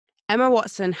Emma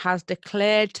Watson has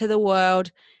declared to the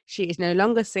world she is no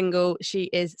longer single, she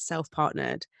is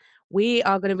self-partnered. We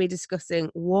are going to be discussing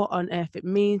what on earth it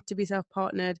means to be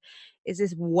self-partnered. Is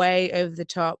this way over the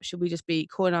top? Should we just be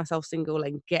calling ourselves single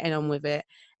and getting on with it,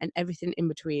 and everything in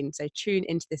between? So tune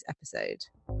into this episode.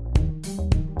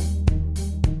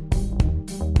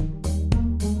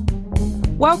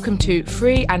 Welcome to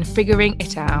Free and Figuring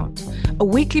It Out, a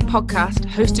weekly podcast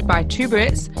hosted by two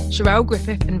Brits, Sherelle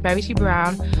Griffith and Verity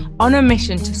Brown, on a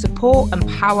mission to support,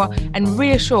 empower and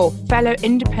reassure fellow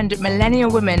independent millennial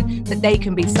women that they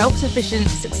can be self-sufficient,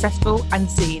 successful and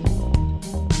seen.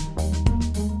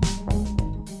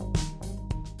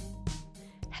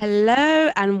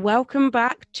 Hello and welcome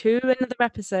back to another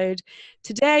episode.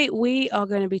 Today we are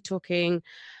going to be talking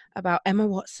about Emma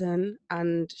Watson,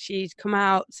 and she's come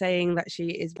out saying that she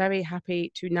is very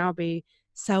happy to now be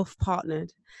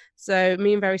self-partnered. So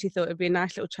me and Verity thought it'd be a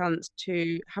nice little chance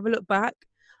to have a look back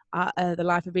at the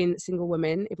life of being single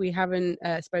women, if we haven't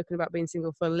spoken about being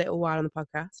single for a little while on the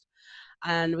podcast.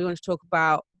 And we want to talk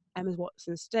about Emma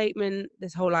Watson's statement,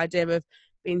 this whole idea of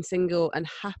being single and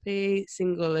happy,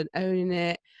 single and owning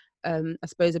it. I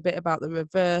suppose a bit about the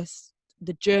reverse,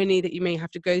 the journey that you may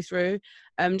have to go through.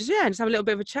 Just have a little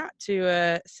bit of a chat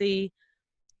to see,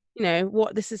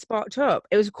 what this has sparked up.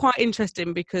 It was quite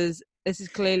interesting because this is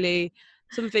clearly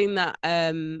something that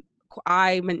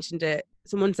I mentioned it.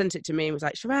 Someone sent it to me and was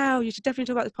like, Sherelle, you should definitely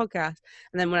talk about this podcast.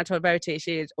 And then when I told Verity,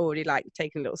 she had already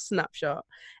taken a little snapshot.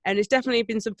 And it's definitely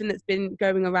been something that's been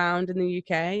going around in the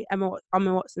UK. Emma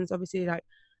Watson's obviously I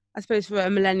suppose for a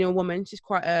millennial woman, she's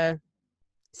quite a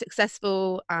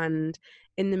successful and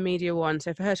in the media one.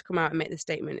 So for her to come out and make this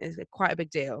statement is quite a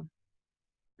big deal.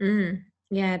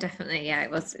 Yeah, definitely. Yeah, it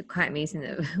was quite amazing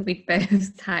that we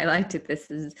both highlighted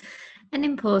this as an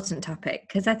important topic,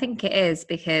 because I think it is,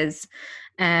 because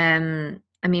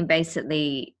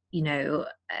basically,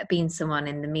 being someone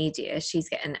in the media, she's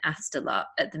getting asked a lot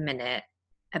at the minute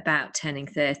about turning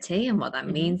 30 and what that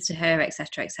means to her,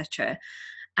 etc., etc.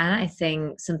 And I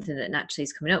think something that naturally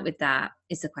is coming up with that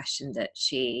is the question that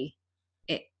she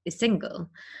is single.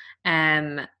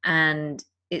 And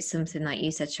it's something, like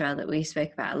you said, Sherelle, that we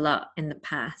spoke about a lot in the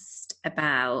past,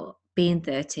 about being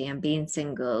 30 and being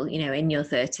single, in your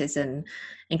 30s, and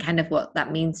kind of what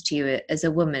that means to you as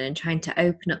a woman, and trying to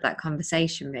open up that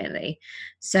conversation, really.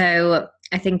 So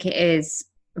I think it is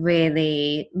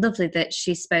really lovely that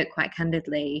she spoke quite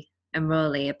candidly and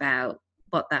rawly about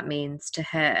what that means to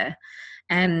her.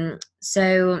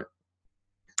 So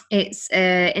it's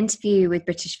an interview with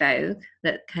British Vogue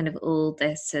that kind of all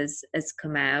this has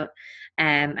come out,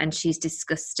 and she's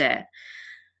discussed it.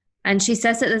 And she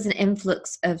says that there's an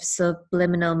influx of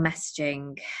subliminal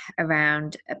messaging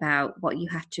around about what you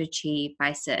have to achieve by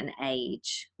a certain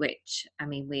age, which,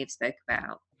 we have spoke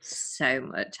about so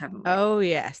much, haven't we? Oh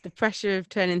yes, the pressure of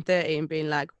turning 30 and being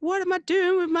like, what am I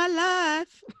doing with my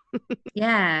life?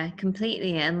 Yeah,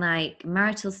 completely. And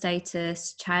marital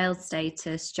status, child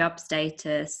status, job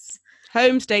status,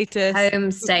 home status.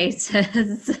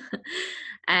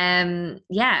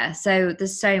 Yeah, so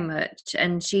there's so much.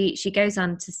 And she goes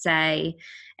on to say,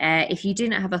 if you do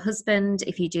not have a husband,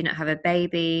 if you do not have a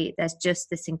baby, there's just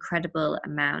this incredible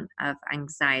amount of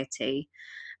anxiety.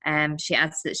 She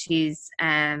adds that she's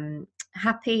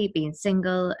happy being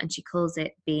single, and she calls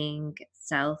it being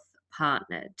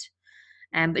self-partnered.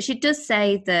 But she does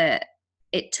say that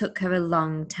it took her a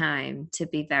long time to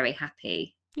be very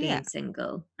happy being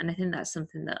single. And I think that's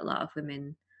something that a lot of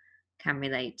women can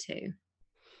relate to.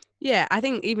 Yeah, I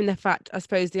think even the fact, I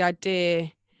suppose, the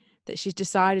idea that she's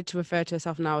decided to refer to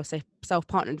herself now as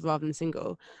self-partnered rather than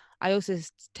single, I also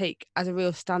take as a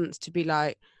real stance to be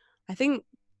like, I think,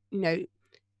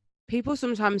 people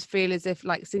sometimes feel as if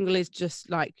single is just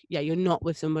you're not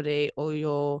with somebody or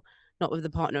you're not with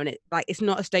the partner, and it's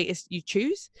not a status you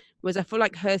choose. Whereas I feel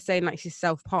like her saying she's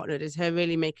self-partnered is her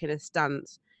really making a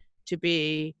stance to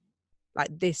be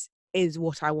this is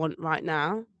what I want right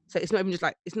now. So it's not even just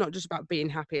it's not just about being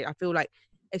happy. I feel like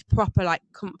it's proper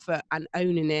comfort and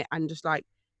owning it, and just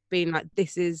being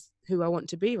this is who I want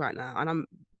to be right now, and I'm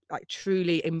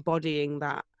truly embodying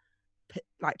that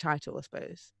title, I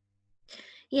suppose.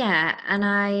 Yeah, and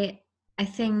I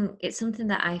think it's something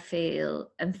that I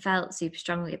feel and felt super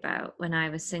strongly about when I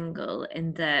was single,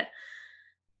 in that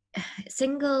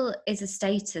single is a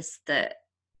status that,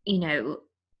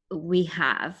 we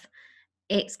have.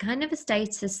 It's kind of a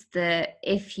status that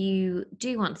if you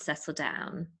do want to settle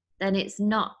down, then it's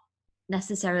not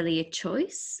necessarily a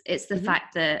choice. It's the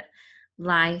fact that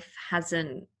life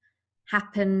hasn't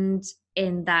happened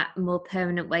in that more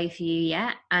permanent way for you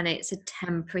yet, and it's a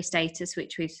temporary status,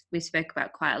 which we spoke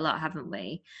about quite a lot, haven't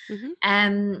we?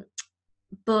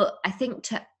 But I think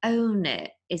to own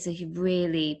it is a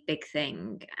really big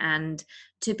thing, and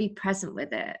to be present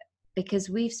with it, because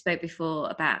we've spoke before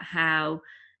about how,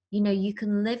 you know, you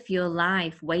can live your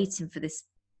life waiting for this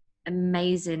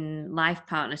amazing life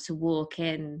partner to walk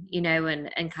in, you know,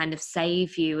 and kind of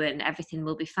save you and everything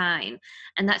will be fine.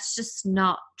 And that's just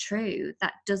not true.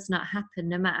 That does not happen,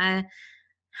 no matter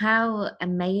how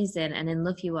amazing and in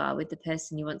love you are with the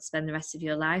person you want to spend the rest of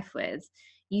your life with.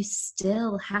 You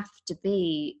still have to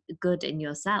be good in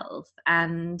yourself.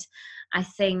 And I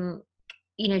think,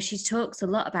 you know, she talks a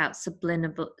lot about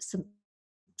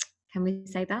can we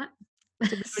say that?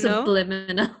 Subliminal.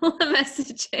 Subliminal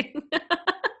messaging.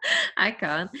 I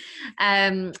can't.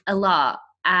 A lot.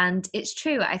 And it's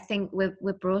true. I think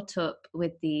we're brought up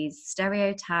with these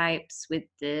stereotypes, with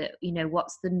the, you know,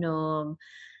 what's the norm,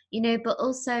 you know, but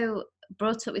also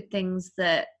brought up with things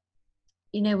that,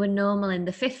 you know, were normal in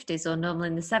the 50s or normal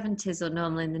in the 70s or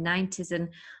normal in the 90s, and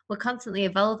we're constantly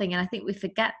evolving. And I think we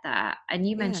forget that. And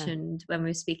you Yeah. mentioned when we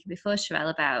were speaking before, Sherelle,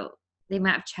 about the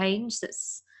amount of change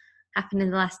that's happened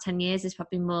in the last 10 years is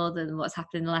probably more than what's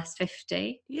happened in the last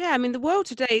 50. Yeah, I mean, the world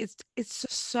today is it's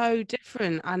just so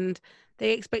different, and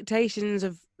the expectations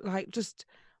of like just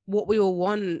what we all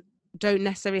want don't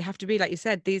necessarily have to be, like you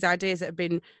said, these ideas that have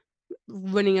been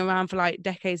running around for like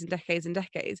decades and decades and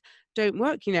decades don't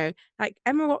work, you know. Like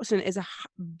Emma Watson is a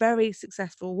very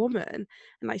successful woman,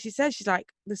 and like she says, she's like,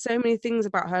 there's so many things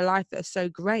about her life that are so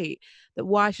great that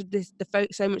why should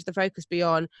so much the focus be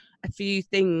on a few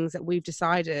things that we've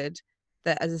decided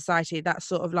that as a society that's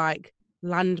sort of like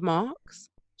landmarks.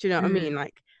 Do you know what I mean?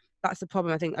 Like that's the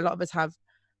problem. I think a lot of us have,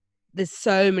 there's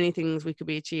so many things we could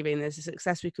be achieving, there's the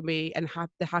success we could be and have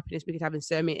the happiness we could have in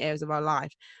so many areas of our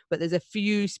life, but there's a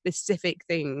few specific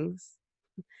things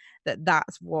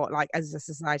that's what, like, as a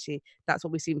society, that's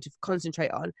what we seem to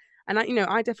concentrate on. And I, you know,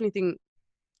 I definitely think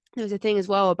there's a thing as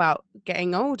well about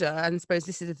getting older, and I suppose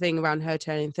this is the thing around her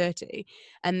turning 30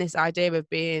 and this idea of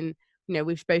being, you know,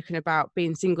 we've spoken about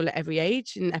being single at every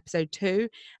age in episode 2,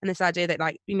 and this idea that,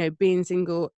 like, you know, being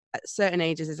single at certain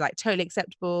ages is like totally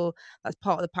acceptable, that's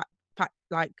part of the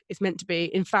like it's meant to be.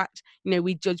 In fact, you know,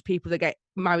 we judge people that get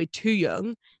married too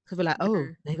young because we're like, oh,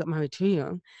 they got married too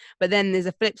young. But then there's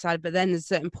a flip side, but then there's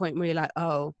a certain point where you're like,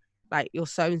 oh, like you're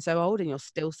so and so old and you're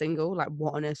still single, like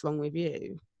what on earth's wrong with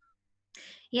you?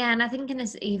 Yeah, and I think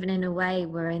even in a way,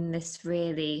 we're in this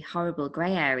really horrible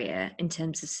grey area in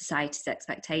terms of society's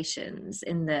expectations,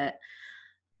 in that,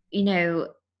 you know,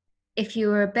 if you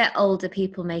were a bit older,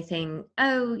 people may think,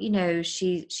 oh, you know,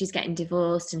 she's getting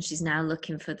divorced and she's now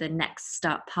looking for the next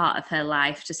start part of her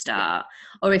life to Yeah. start.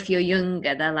 Or if you're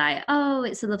younger, they're like, oh,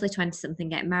 it's a lovely 20-something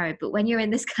getting married. But when you're in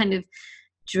this kind of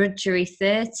drudgery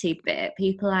 30 bit,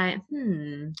 people are like,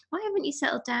 why haven't you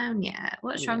settled down yet?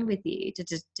 What's Yeah. wrong with you?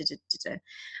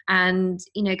 And,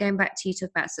 you know, going back to, you talk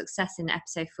about success in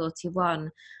episode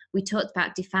 41, we talked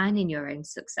about defining your own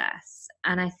success.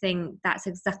 And I think that's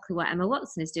exactly what Emma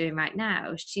Watson is doing right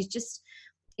now. She's just,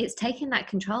 it's taking that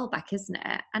control back, isn't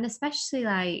it? And especially,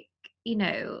 like, you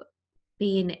know,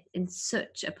 being in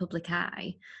such a public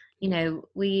eye, you know,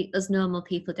 we as normal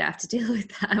people don't have to deal with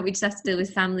that. We just have to deal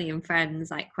with family and friends,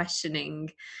 like, questioning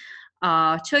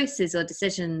our choices or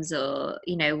decisions, or,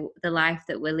 you know, the life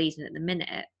that we're leading at the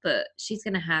minute. But she's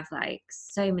going to have, like,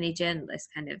 so many journalists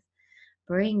kind of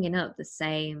bringing up the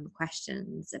same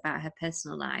questions about her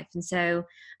personal life. And so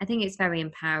I think it's very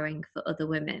empowering for other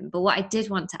women. But what I did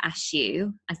want to ask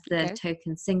you, as the Okay.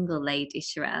 token single lady,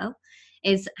 Sherelle,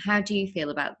 is how do you feel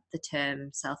about the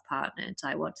term self-partnered?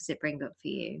 Like, what does it bring up for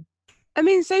you? I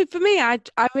mean, so for me, I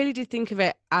really did think of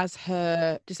it as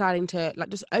her deciding to like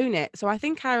just own it. So I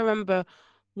think I remember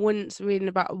once reading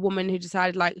about a woman who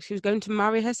decided like she was going to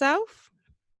marry herself.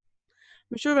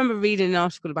 I'm sure I remember reading an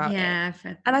article about it. Yeah, I've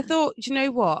read And I that. thought, you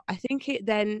know what? I think it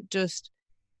then just,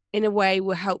 in a way,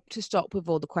 will help to stop with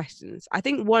all the questions. I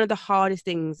think one of the hardest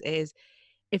things is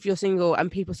if you're single and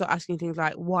people start asking things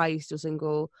like, why are you still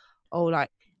single? Or like,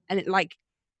 and it like,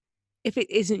 if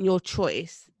it isn't your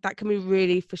choice, that can be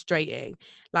really frustrating.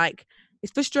 Like,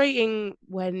 it's frustrating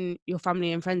when your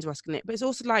family and friends are asking it, but it's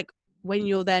also like when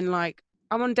you're then like,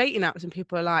 I'm on dating apps and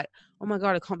people are like, oh my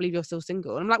God, I can't believe you're still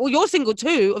single. And I'm like, well, you're single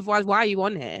too. Otherwise, why are you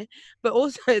on here? But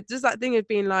also, it's just that thing of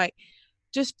being like,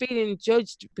 just feeling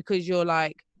judged because you're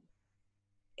like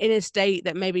in a state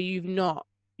that maybe you've not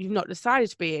decided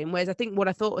to be in. Whereas I think what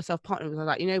I thought of self partner was, I was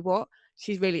like, you know what,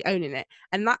 she's really owning it,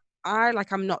 and that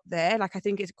I'm not there. Like I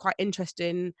think it's quite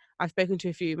interesting. I've spoken to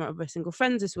a few of my other single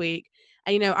friends this week,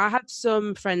 and you know I have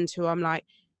some friends who I'm like,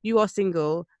 you are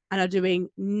single and are doing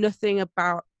nothing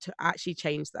about to actually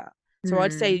change that. So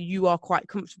I'd say Mm, you are quite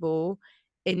comfortable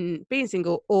in being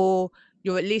single, or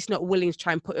you're at least not willing to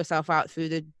try and put yourself out through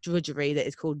the drudgery that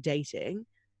is called dating.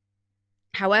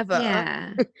 However,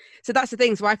 Yeah. so that's the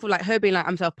thing. So I feel like her being like,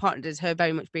 I'm self-partnered, is her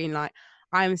very much being like,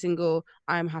 I'm single,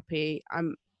 I'm happy,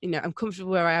 I'm, you know, I'm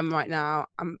comfortable where I am right now.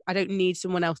 I don't need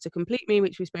someone else to complete me,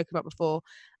 which we spoke about before,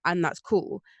 and that's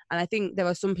cool. And I think there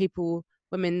are some people,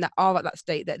 women that are at that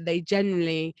state, that they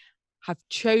generally have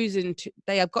chosen to,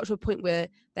 they have got to a point where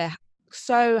they're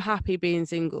so happy being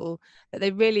single that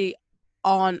they really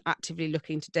aren't actively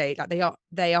looking to date. Like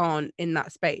they aren't in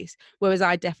that space. Whereas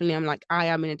I definitely am, like, I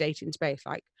am in a dating space.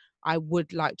 Like, I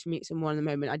would like to meet someone at the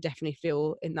moment. I definitely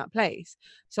feel in that place.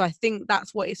 So I think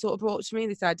that's what it sort of brought to me,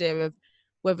 this idea of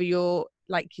whether you're,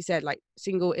 like you said, like,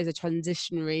 single is a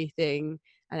transitionary thing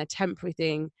and a temporary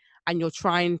thing, and you're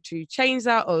trying to change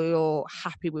that, or you're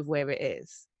happy with where it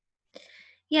is.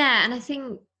 Yeah, and I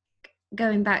think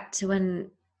going back to when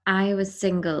I was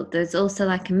single, there's also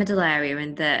like a middle area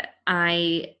in that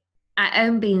I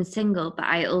own being single, but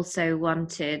I also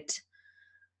wanted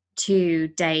to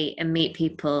date and meet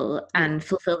people and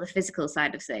fulfill the physical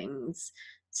side of things.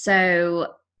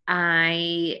 So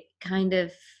I kind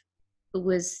of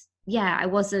was, yeah,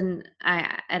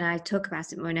 I talk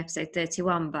about it more in episode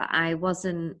 31, but I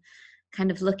wasn't kind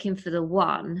of looking for the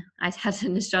one. I'd had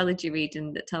an astrology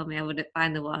reading that told me I wouldn't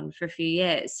find the one for a few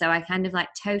years. So I kind of like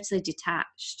totally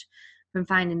detached from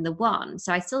finding the one.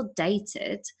 So I still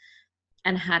dated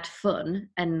and had fun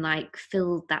and like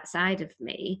filled that side of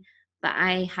me, but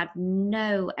I had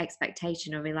no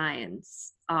expectation or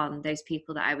reliance on those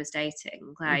people that I was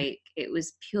dating. Like, it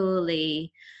was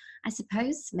purely, I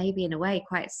suppose, maybe in a way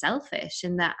quite selfish,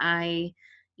 in that I,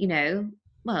 you know,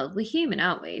 well, we're human,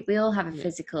 aren't we? We all have a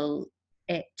physical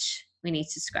itch we need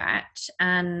to scratch,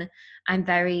 and I'm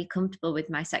very comfortable with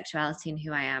my sexuality and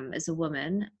who I am as a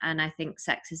woman, and I think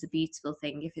sex is a beautiful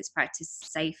thing if it's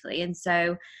practiced safely. And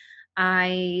so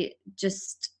I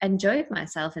just enjoyed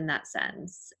myself in that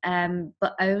sense,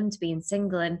 but owned being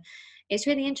single. And it's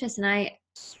really interesting.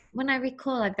 When I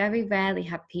recall, I very rarely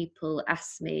have people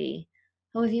ask me,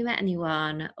 "Oh, have you met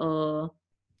anyone?" or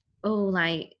 "Oh,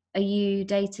 like, are you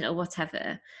dating?" or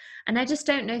whatever. And I just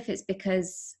don't know if it's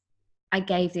because I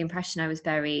gave the impression I was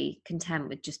very content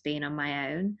with just being on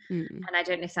my own. And I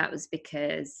don't know if that was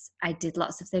because I did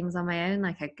lots of things on my own,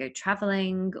 like I'd go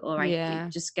traveling, or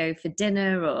I'd just go for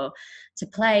dinner or to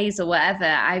plays or whatever.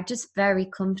 I'm just very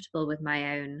comfortable with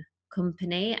my own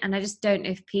company. And I just don't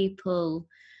know if people,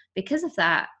 because of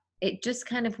that, it just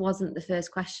kind of wasn't the first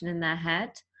question in their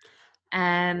head.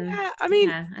 Yeah, I mean,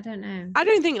 yeah, I don't know. I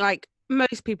don't think, like,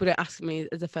 most people don't ask me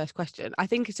as the first question. I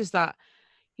think it's just that,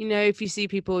 you know, if you see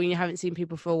people and you haven't seen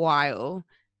people for a while,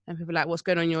 and people are like, what's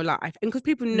going on in your life? And because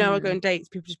people know I go on dates,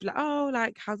 people just be like, oh,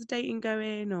 like, how's the dating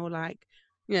going? Or like,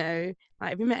 you know,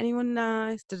 like, have you met anyone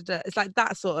nice? Da, da, da. It's like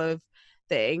that sort of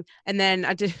thing. And then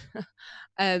I do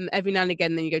every now and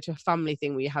again, then you go to a family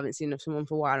thing where you haven't seen someone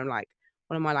for a while. And I'm like,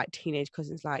 one of my like teenage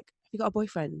cousins like, have you got a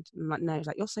boyfriend? And I'm like, no. He's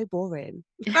like, you're so boring.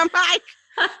 I'm like,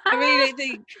 I really don't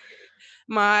think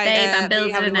my Babe, I'm me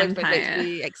building having an a boyfriend makes empire.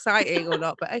 me exciting or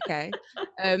not, but okay.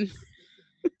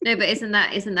 No, but isn't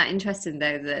that interesting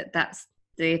though, that that's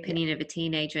the Yeah. opinion of a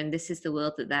teenager, and this is the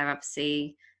world that they're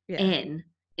obviously Yeah.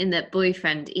 in that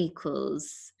boyfriend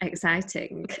equals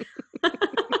exciting.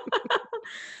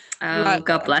 Oh, Like,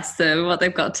 God bless them, what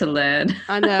they've got to learn.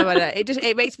 I know.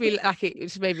 It makes me like, it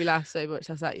just made me laugh so much.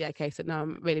 I was like, yeah, okay, so now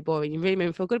I'm really boring. You really made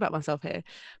me feel good about myself here.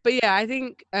 But yeah, I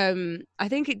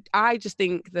just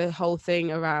think the whole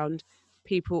thing around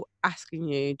people asking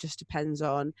you just depends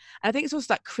on, and I think it's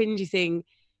also that cringy thing,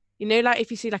 you know, like if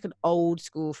you see like an old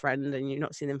school friend and you've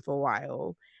not seen them for a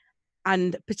while,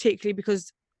 and particularly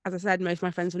because, as I said, most of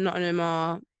my friends from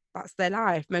Nottingham that's their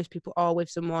life. Most people are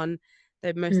with someone.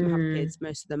 Most of them have kids.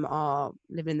 Most of them are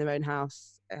living in their own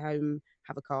house at home,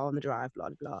 have a car on the drive, blah,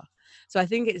 blah, blah. So I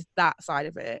think it's that side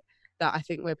of it that I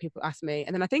think where people ask me.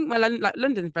 And then I think my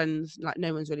London friends, like,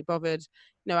 no one's really bothered.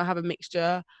 You know, I have a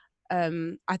mixture.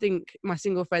 I think my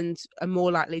single friends are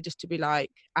more likely just to be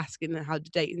like asking how the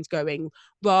dating's going,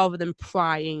 rather than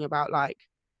prying about like,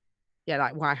 yeah,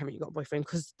 like, why haven't you got a boyfriend?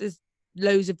 Because there's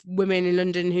loads of women in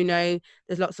London who know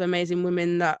there's lots of amazing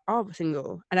women that are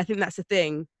single. And I think that's the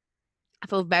thing. I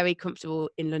feel very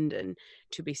comfortable in London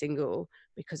to be single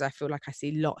because I feel like I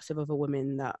see lots of other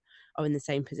women that are in the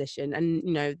same position. And,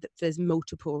 you know, there's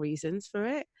multiple reasons for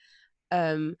it.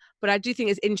 But I do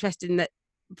think it's interesting that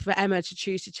for Emma to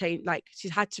choose to change, like, she's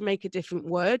had to make a different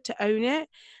word to own it.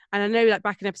 And I know, like,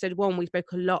 back in episode 1, we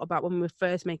spoke a lot about when we were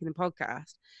first making the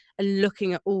podcast and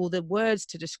looking at all the words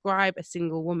to describe a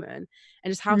single woman,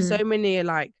 and just how so many are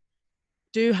like,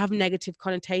 do have negative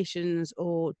connotations,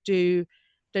 or do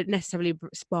don't necessarily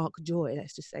spark joy,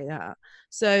 let's just say that.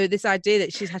 So this idea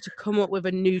that she's had to come up with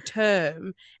a new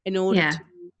term in order Yeah. to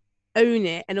own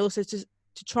it, and also to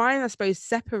try and, I suppose,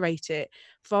 separate it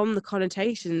from the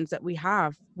connotations that we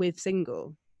have with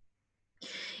single.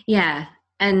 Yeah.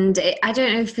 And I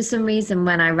don't know, for some reason,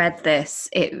 when I read this,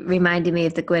 it reminded me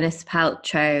of the Gwyneth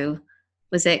Paltrow,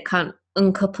 was it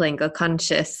uncoupling or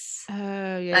conscious?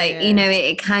 Oh, yeah, Like, yeah.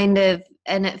 it kind of,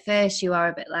 and at first you are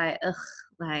a bit like, ugh,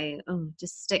 like, oh,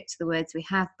 just stick to the words we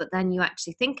have. But then you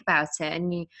actually think about it,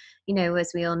 and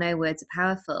as we all know, words are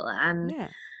powerful. And Yeah.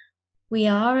 we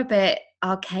are a bit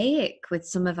archaic with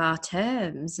some of our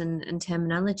terms and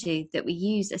terminology that we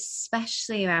use,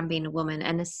 especially around being a woman,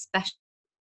 and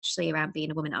especially around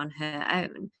being a woman on her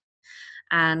own.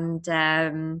 And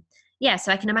yeah,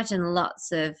 so I can imagine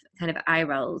lots of kind of eye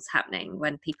rolls happening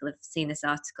when people have seen this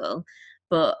article.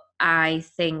 But I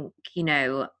think,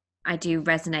 I do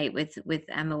resonate with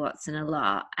Emma Watson a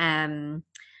lot. And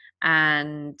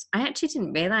I actually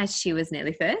didn't realize she was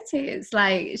nearly 30. It's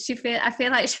like I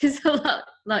feel like she's a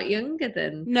lot younger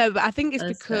than No, but I think it's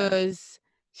us. because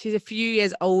she's a few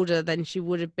years older than she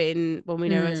would have been when we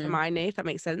know her as Mm, Hermione, if that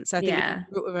makes sense. So I think if you yeah.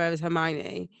 grew up with her as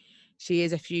Hermione, she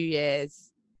is a few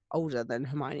years older than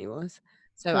Hermione was.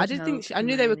 So I God did think help I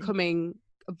knew they were Hermione.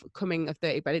 coming of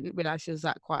 30, but I didn't realize she was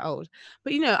that quite old.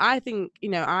 But I think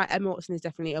Emma Watson is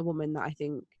definitely a woman that I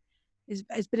think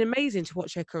it's been amazing to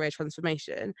watch her career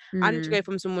transformation, and to Mm, go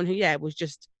from someone who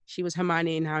she was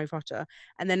Hermione in Harry Potter,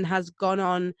 and then has gone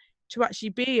on to actually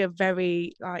be a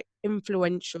very like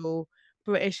influential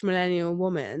British millennial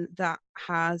woman that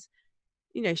has,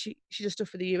 she does stuff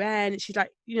for the UN. She's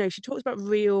like, she talks about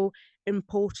real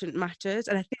important matters,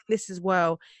 and I think this as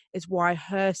well is why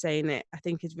her saying it, I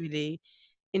think, is really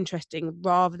interesting,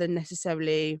 rather than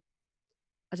necessarily,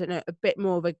 I don't know, a bit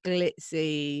more of a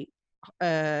glitzy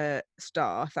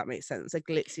star, if that makes sense, a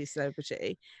glitzy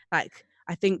celebrity. Like,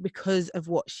 I think because of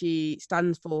what she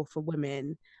stands for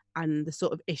women and the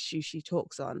sort of issues she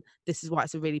talks on, this is why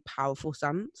it's a really powerful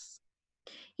stance.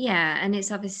 yeah, and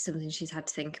it's obviously something she's had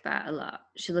to think about a lot.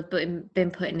 She'll have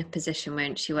been put in a position,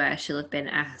 won't she, where she'll have been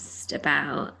asked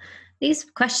about these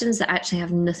questions that actually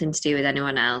have nothing to do with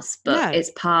anyone else, but No.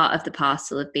 it's part of the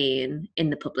parcel of being in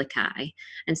the public eye.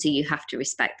 And so you have to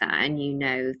respect that, and you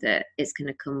know that it's going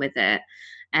to come with it.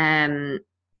 Um,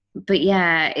 but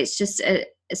yeah, it's just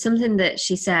something that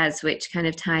she says, which kind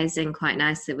of ties in quite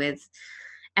nicely with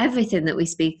everything that we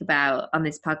speak about on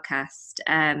this podcast,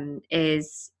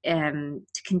 is to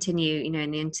continue,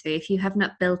 in the interview. If you have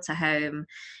not built a home,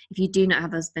 if you do not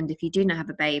have a husband, if you do not have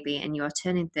a baby, and you are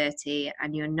turning 30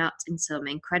 and you're not in some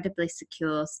incredibly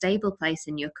secure, stable place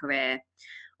in your career,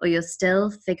 or you're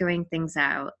still figuring things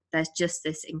out, there's just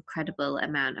this incredible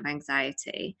amount of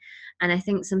anxiety. And I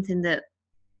think something that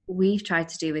we've tried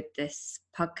to do with this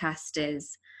podcast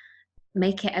is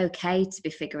make it okay to be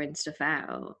figuring stuff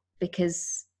out,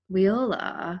 because we all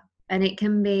are, and it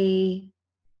can be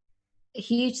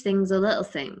huge things or little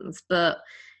things, but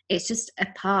it's just a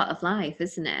part of life,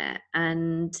 isn't it?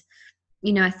 And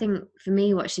I think for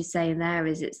me, what she's saying there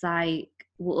is, it's like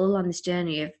we're all on this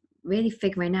journey of really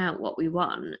figuring out what we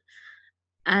want,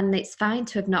 and it's fine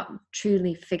to have not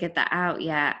truly figured that out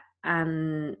yet,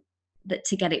 and that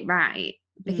to get it right,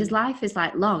 because Mm. life is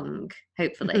like long,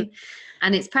 hopefully,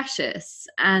 and it's precious,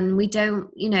 and we don't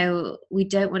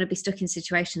want to be stuck in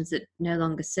situations that no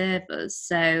longer serve us.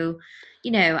 So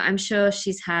I'm sure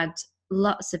she's had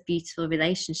lots of beautiful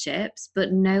relationships,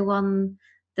 but no one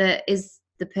that is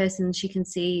the person she can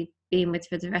see being with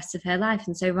for the rest of her life.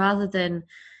 And so rather than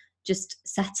just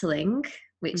settling,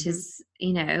 which Mm-hmm. is,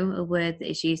 a word that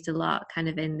is used a lot kind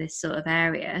of in this sort of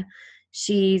area,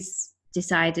 she's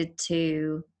decided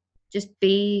to just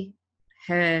be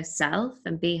herself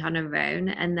and be on her own,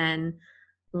 and then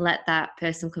let that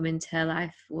person come into her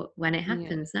life when it Yeah.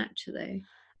 happens naturally.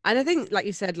 And I think, like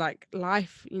you said, like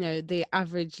life, the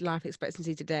average life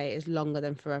expectancy today is longer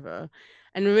than forever.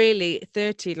 And really,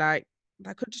 30, like,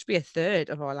 that could just be a third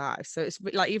of our lives. So it's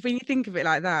like, when you think of it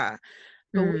like that,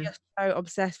 but we Mm, are so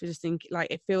obsessed with just thinking, like,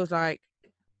 it feels like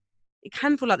it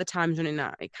can feel like the time's running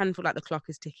out. It can feel like the clock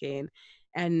is ticking.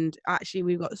 And actually,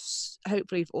 we've got,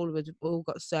 hopefully, for all of us, we've all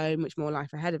got so much more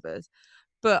life ahead of us.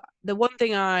 But the one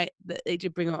thing that they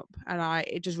did bring up, and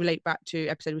it just relate back to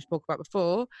episode we spoke about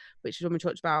before, which is when we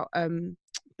talked about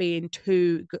being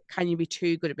too good, can you be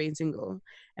too good at being single?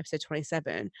 Episode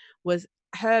 27 was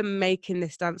her making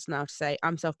this stance now to say,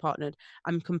 I'm self-partnered,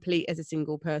 I'm complete as a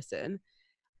single person.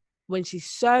 When she's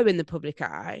so in the public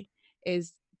eye,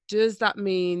 does that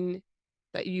mean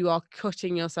that you are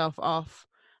cutting yourself off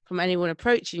from anyone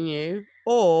approaching you,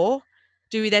 or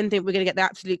do we then think we're going to get the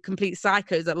absolute complete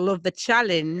psychos that love the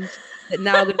challenge that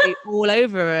now are going to be all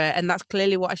over it? And that's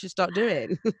clearly what I should start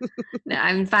doing. No,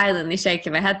 I'm violently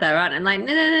shaking my head there, aren't I? I'm like,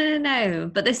 no.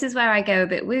 But this is where I go a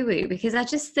bit woo-woo, because I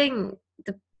just think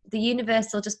the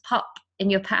universe will just pop in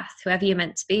your path, whoever you're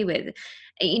meant to be with.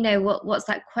 You know, what's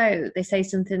that quote? They say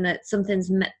something that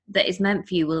that is meant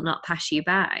for you will not pass you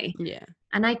by. Yeah.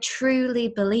 And I truly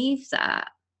believe that.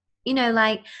 You know,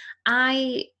 like,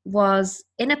 I was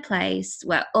in a place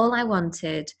where all I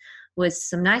wanted was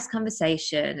some nice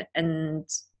conversation and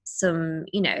some,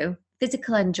 you know,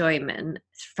 physical enjoyment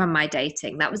from my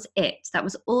dating. That was it. That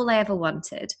was all I ever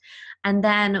wanted. And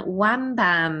then wham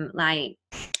bam, like,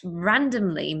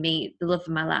 randomly meet the love of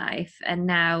my life. And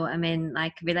now I'm in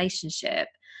like a relationship.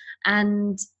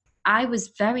 And I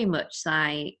was very much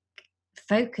like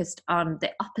focused on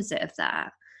the opposite of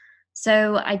that.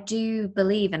 So I do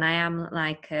believe, and I am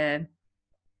like a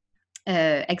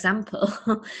example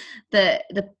that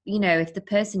you know, if the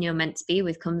person you're meant to be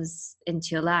with comes into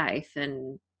your life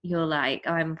and you're like,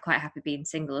 oh, I'm quite happy being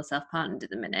single or self-partnered at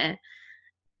the minute,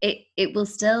 it will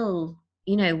still,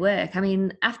 you know, work. I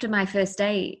mean, after my first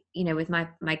date, you know, with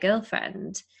my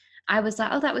girlfriend, I was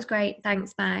like, oh, that was great,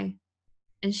 thanks, bye.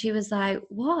 And she was like,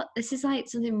 what? This is like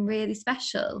something really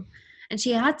special. And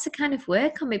she had to kind of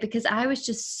work on me because I was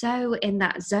just so in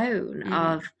that zone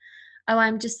of, oh,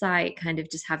 I'm just like kind of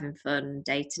just having fun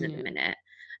dating at the minute.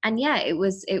 And yeah, it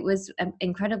was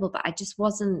incredible, but I just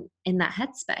wasn't in that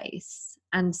headspace.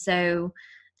 And so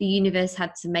the universe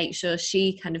had to make sure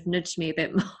she kind of nudged me a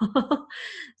bit more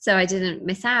so I didn't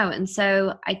miss out. And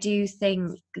so I do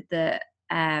think that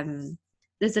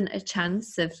there's a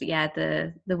chance of, yeah,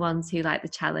 the ones who like the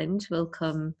challenge will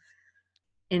come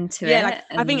into it. Like,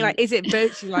 I think, like, is it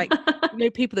virtually like, you know,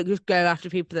 people that just go after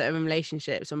people that are in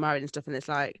relationships or married and stuff, and it's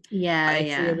like, they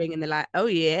see a ring and they're like, oh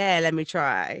yeah, let me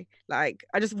try. Like,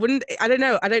 I just wouldn't, I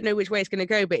don't know which way it's going to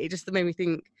go, but it just made me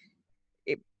think,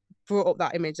 it brought up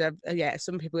that image of, yeah,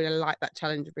 some people are going to like that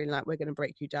challenge of being like, we're going to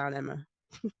break you down, Emma.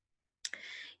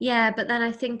 Yeah, but then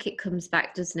I think it comes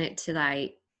back, doesn't it, to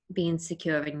like being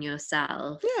secure in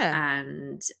yourself. Yeah.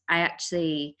 And I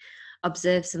actually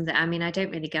observed something. I mean, I don't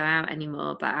really go out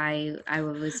anymore, but I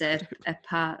was at a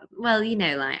part. Well, you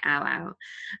know, like out.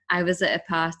 I was at a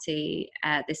party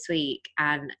this week,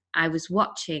 and I was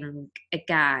watching a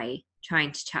guy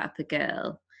trying to chat up a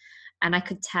girl, and I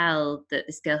could tell that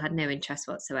this girl had no interest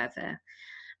whatsoever.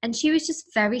 And she was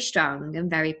just very strong and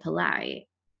very polite.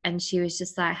 And she was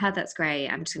just like, oh, that's great.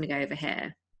 I'm just going to go over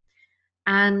here.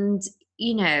 And,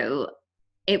 you know,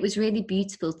 it was really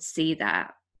beautiful to see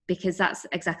that, because that's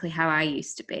exactly how I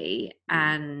used to be.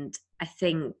 And I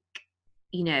think,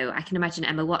 you know, I can imagine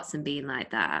Emma Watson being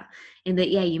like that, in that,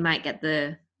 yeah, you might get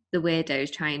the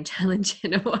weirdos try and challenge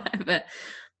you or whatever.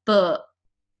 But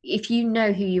if you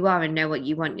know who you are and know what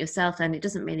you want yourself, then it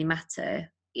doesn't really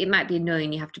matter. It might be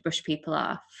annoying, you have to brush people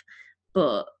off,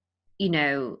 but, you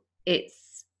know,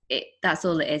 that's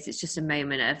all it is. It's just a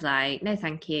moment of like, no,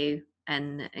 thank you,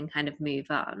 and kind of move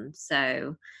on.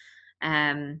 So,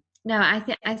 no, I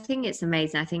think it's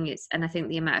amazing. I think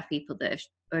the amount of people that have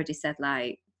already said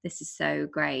like, this is so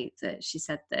great that she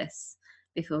said this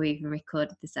before we even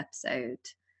recorded this episode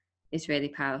is really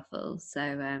powerful.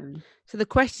 So, so the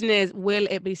question is, will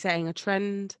it be setting a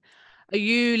trend? Are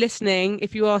you listening?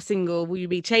 If you are single, will you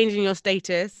be changing your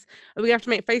status? Are we have to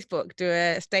make Facebook do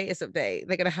a status update?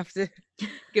 They're going to have to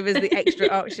give us the extra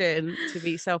option to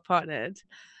be self-partnered.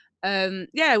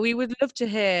 Yeah, we would love to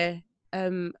hear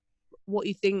what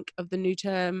you think of the new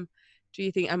term. Do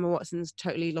you think Emma Watson's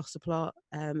totally lost the plot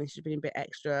and she's been a bit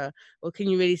extra? Or can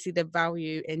you really see the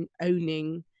value in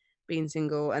owning being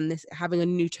single, and this having a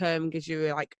new term gives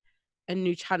you like a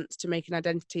new chance to make an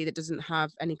identity that doesn't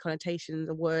have any connotations,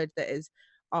 a word that is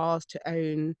ours to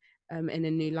own in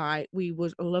a new light? We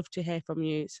would love to hear from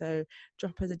you. So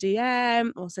drop us a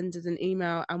DM or send us an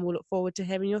email, and we'll look forward to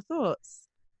hearing your thoughts.